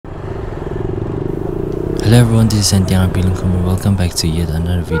Hello everyone, this is Yngr and welcome back to yet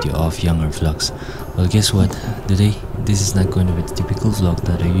another video of Yngr vlogs. Well, guess what? Today, this is not going to be the typical vlog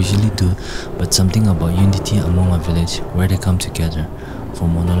that I usually do, but something about unity among a village where they come together for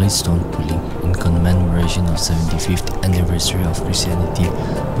monolith stone pulling in commemoration of 75th anniversary of Christianity,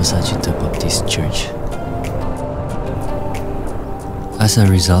 Phüsachodü Baptist Church. As a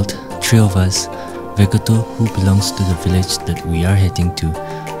result, three of us, Vekuto, who belongs to the village that we are heading to,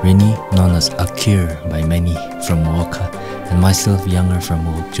 Reni, known as Akirrrr by many from Oaxaca, and myself, Yngr from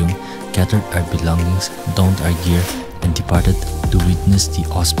Oaxaca, gathered our belongings, donned our gear, and departed to witness the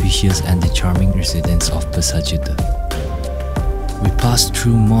auspicious and the charming residence of Phüsachodü. We passed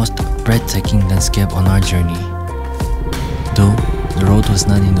through most breathtaking landscape on our journey. Though the road was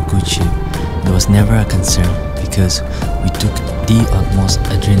not in a good shape, it was never a concern because we took the utmost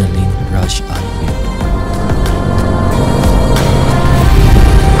adrenaline rush out of it.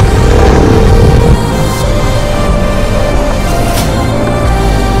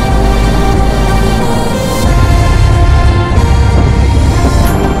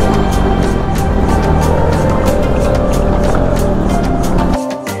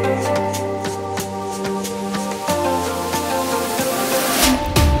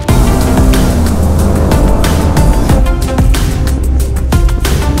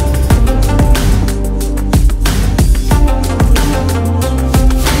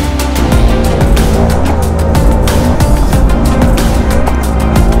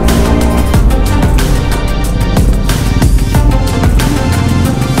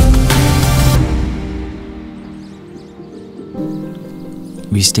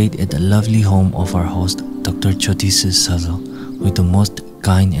 We stayed at the lovely home of our host, Dr. Chotis Sazal, with the most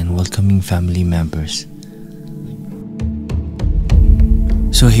kind and welcoming family members.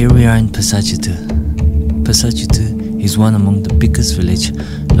 So here we are in Phüsachodü. Phüsachodü is one among the biggest villages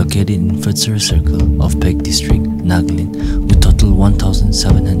located in Phütsar Circle of Pek District, Nagaland, with total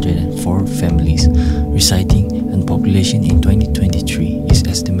 1,704 families residing, and population in 2023 is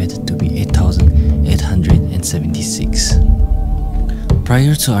estimated to be 8,876.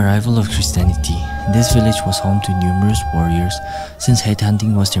 Prior to arrival of Christianity, this village was home to numerous warriors since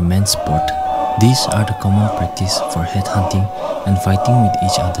headhunting was their main sport. These are the common practice for headhunting and fighting with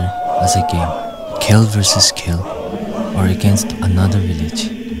each other as a game, kill versus kill, or against another village.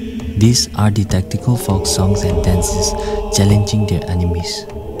 These are the tactical folk songs and dances challenging their enemies.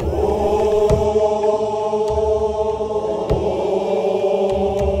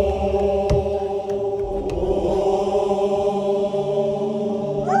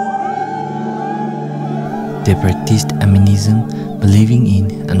 They practiced animism, believing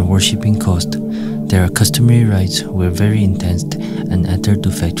in and worshipping ghosts. Their customary rites were very intense and adhered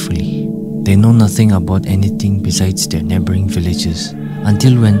to faithfully. They know nothing about anything besides their neighboring villages,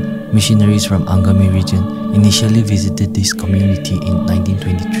 until when missionaries from Angami region initially visited this community in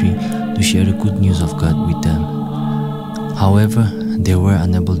 1923 to share the good news of God with them. However, they were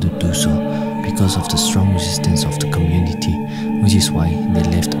unable to do so because of the strong resistance of the community, which is why they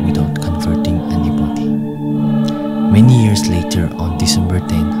left without converting anybody. Many years later, on December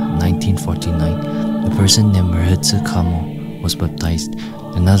 10, 1949, a person named Kamo was baptized,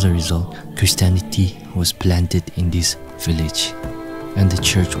 and as a result, Christianity was planted in this village, and the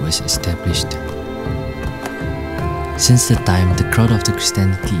church was established. Since that time, the growth of the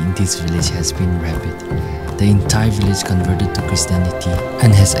Christianity in this village has been rapid. The entire village converted to Christianity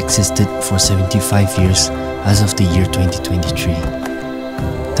and has existed for 75 years as of the year 2023.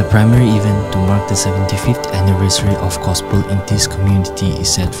 The primary event to mark the 75th anniversary of gospel in this community is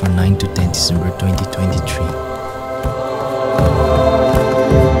set for 9 to 10 December 2023.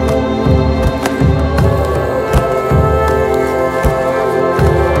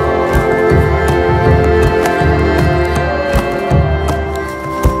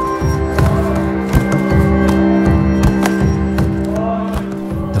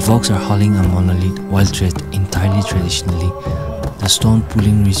 The folks are hauling a monolith while dressed entirely traditionally. The stone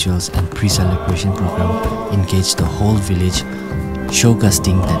pulling rituals and pre-celebration program engage the whole village,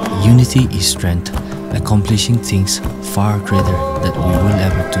 showcasing that unity is strength, accomplishing things far greater than we will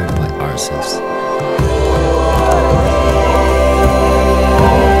ever do by ourselves.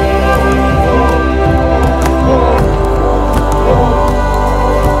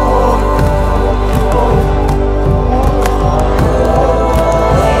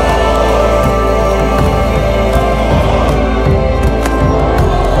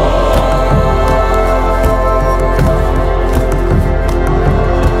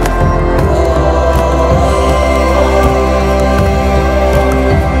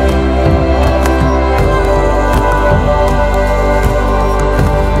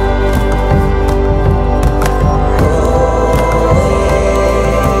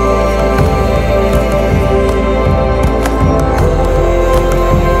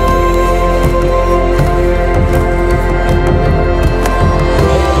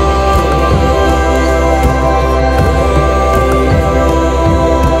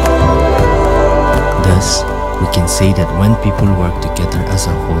 say that when people work together as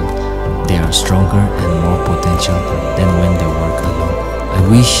a whole, they are stronger and more potential than when they work alone. I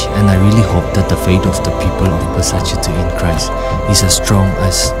wish and I really hope that the faith of the people of Phüsachodü in Christ is as strong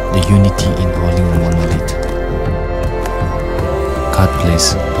as the unity in Holy Monolith. God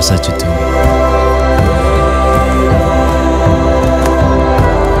bless Phüsachodü.